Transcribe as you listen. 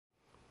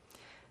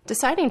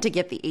Deciding to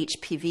get the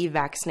HPV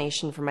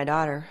vaccination for my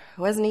daughter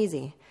wasn't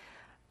easy.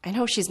 I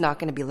know she's not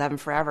going to be 11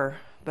 forever,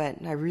 but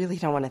I really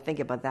don't want to think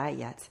about that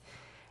yet.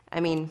 I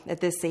mean, at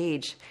this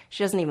age,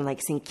 she doesn't even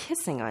like seeing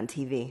kissing on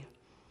TV.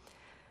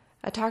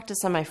 I talked to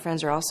some of my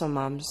friends who are also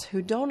moms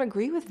who don't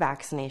agree with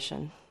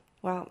vaccination.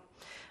 Well,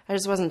 I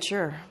just wasn't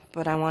sure,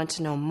 but I wanted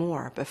to know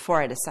more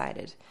before I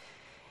decided.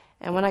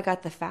 And when I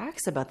got the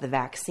facts about the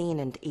vaccine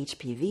and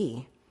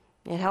HPV,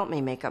 it helped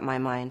me make up my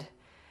mind.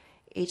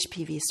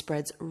 HPV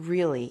spreads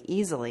really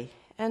easily,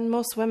 and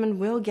most women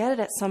will get it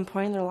at some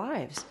point in their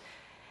lives.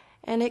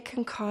 And it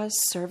can cause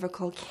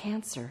cervical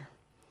cancer.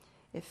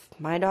 If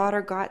my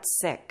daughter got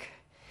sick,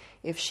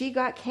 if she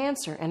got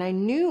cancer and I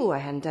knew I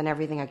hadn't done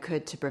everything I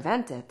could to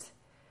prevent it,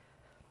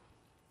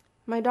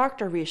 my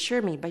doctor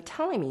reassured me by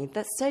telling me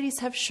that studies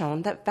have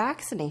shown that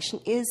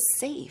vaccination is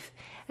safe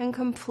and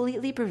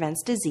completely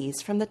prevents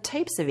disease from the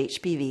types of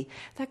HPV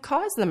that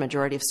cause the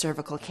majority of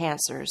cervical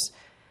cancers.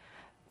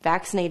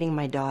 Vaccinating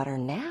my daughter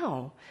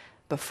now,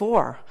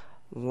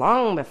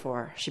 long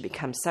before she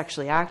becomes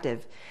sexually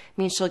active,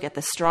 means she'll get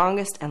the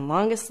strongest and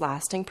longest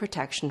lasting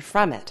protection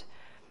from it.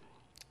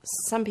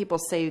 Some people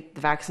say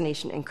the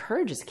vaccination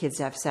encourages kids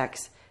to have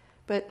sex,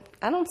 but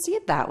I don't see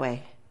it that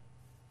way.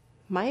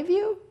 My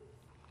view?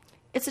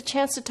 It's a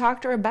chance to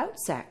talk to her about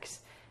sex,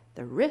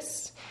 the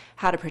risks,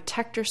 how to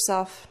protect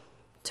herself,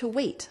 to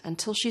wait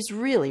until she's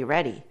really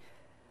ready.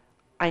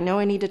 I know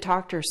I need to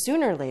talk to her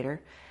sooner or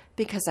later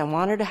because I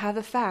want her to have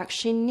the facts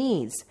she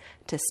needs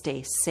to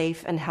stay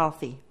safe and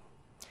healthy.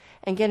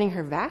 And getting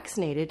her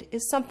vaccinated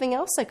is something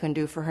else I can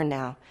do for her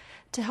now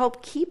to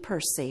help keep her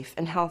safe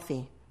and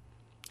healthy.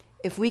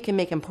 If we can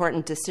make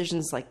important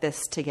decisions like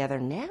this together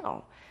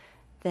now,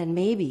 then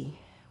maybe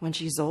when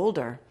she's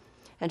older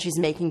and she's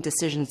making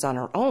decisions on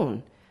her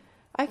own,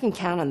 I can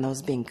count on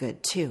those being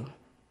good too.